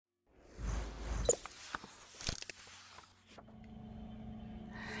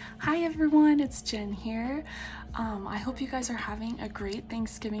Hi everyone, it's Jen here. I hope you guys are having a great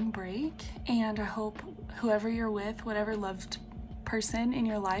Thanksgiving break, and I hope whoever you're with, whatever loved person in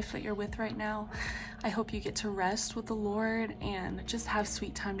your life that you're with right now, I hope you get to rest with the Lord and just have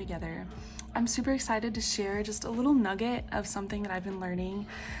sweet time together. I'm super excited to share just a little nugget of something that I've been learning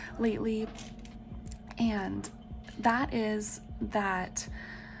lately, and that is that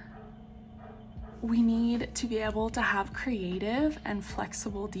we need to be able to have creative and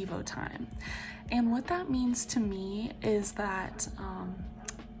flexible Devo time. And what that means to me is that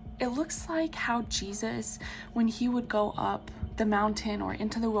it looks like how Jesus, when he would go up the mountain or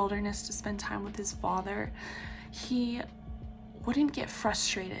into the wilderness to spend time with his Father, he wouldn't get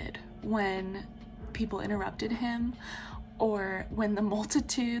frustrated when people interrupted him or when the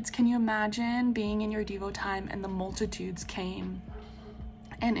multitudes, can you imagine being in your Devo time and the multitudes came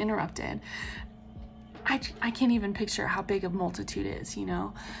and interrupted? I can't even picture how big a multitude is,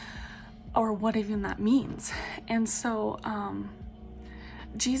 or what even that means. And so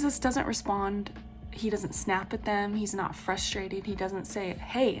Jesus doesn't respond. He doesn't snap at them. He's not frustrated. He doesn't say,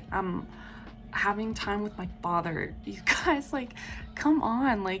 hey, I'm having time with my Father. You guys, come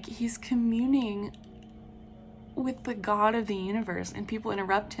on. He's communing with the God of the universe, and people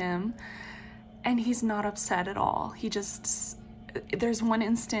interrupt him, and he's not upset at all. There's one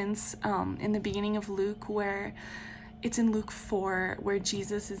instance in the beginning of Luke where it's in Luke 4 where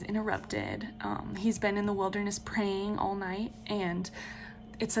Jesus is interrupted. He's been in the wilderness praying all night, and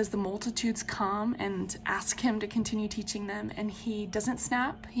it says the multitudes come and ask him to continue teaching them, and he doesn't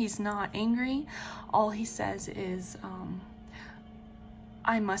snap. He's not angry. All he says is,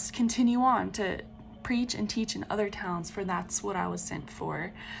 I must continue on to preach and teach in other towns, for that's what I was sent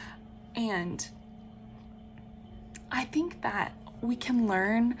for. And I think that we can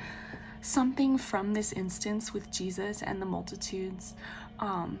learn something from this instance with Jesus and the multitudes.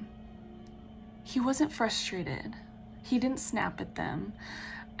 He wasn't frustrated. He didn't snap at them.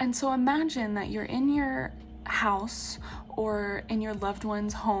 And so imagine that you're in your house or in your loved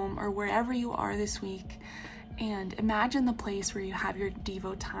one's home or wherever you are this week, and imagine the place where you have your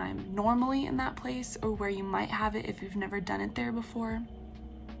Devo time normally in that place, or where you might have it if you've never done it there before.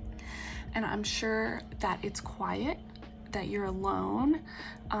 And I'm sure that it's quiet, that you're alone.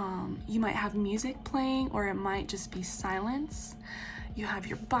 You might have music playing, or it might just be silence. You have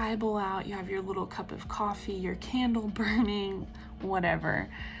your Bible out, you have your little cup of coffee, your candle burning, whatever.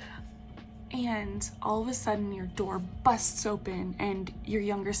 And all of a sudden your door busts open and your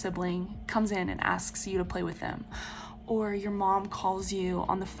younger sibling comes in and asks you to play with them. Or your mom calls you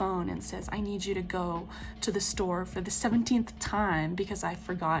on the phone and says, I need you to go to the store for the 17th time because I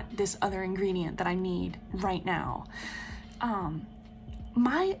forgot this other ingredient that I need right now.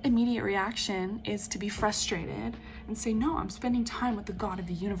 My immediate reaction is to be frustrated and say, no, I'm spending time with the God of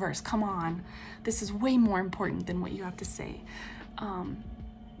the universe. Come on. This is way more important than what you have to say.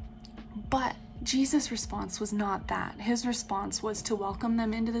 But Jesus' response was not that. His response was to welcome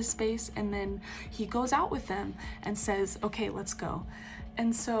them into this space, and then he goes out with them and says, okay, let's go.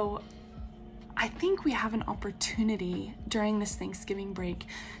 And so I think we have an opportunity during this Thanksgiving break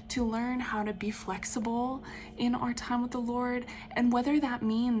to learn how to be flexible in our time with the Lord, and whether that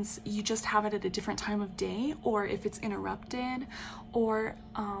means you just have it at a different time of day, or if it's interrupted, or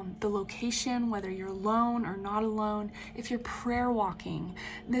the location, whether you're alone or not alone, if you're prayer walking,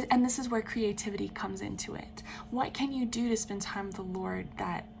 and this is where creativity comes into it. What can you do to spend time with the Lord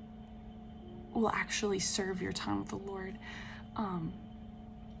that will actually serve your time with the Lord?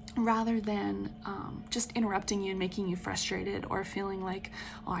 Rather than just interrupting you and making you frustrated, or feeling like,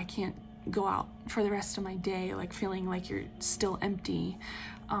 oh, I can't go out for the rest of my day, feeling like you're still empty.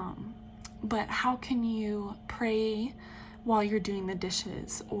 But how can you pray while you're doing the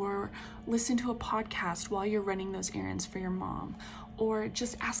dishes, or listen to a podcast while you're running those errands for your mom, or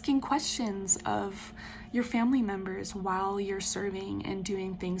just asking questions of your family members while you're serving and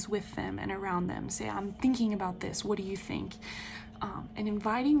doing things with them and around them? Say, I'm thinking about this, what do you think? And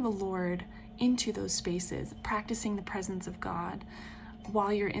inviting the Lord into those spaces, practicing the presence of God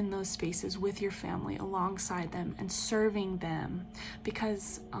while you're in those spaces with your family, alongside them, and serving them.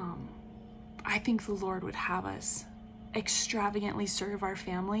 Because I think the Lord would have us extravagantly serve our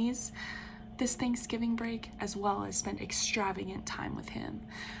families this Thanksgiving break, as well as spend extravagant time with him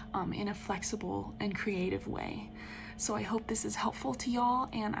in a flexible and creative way. So I hope this is helpful to y'all,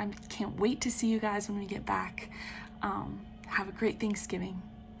 and I can't wait to see you guys when we get back. Have a great Thanksgiving.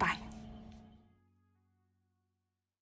 Bye.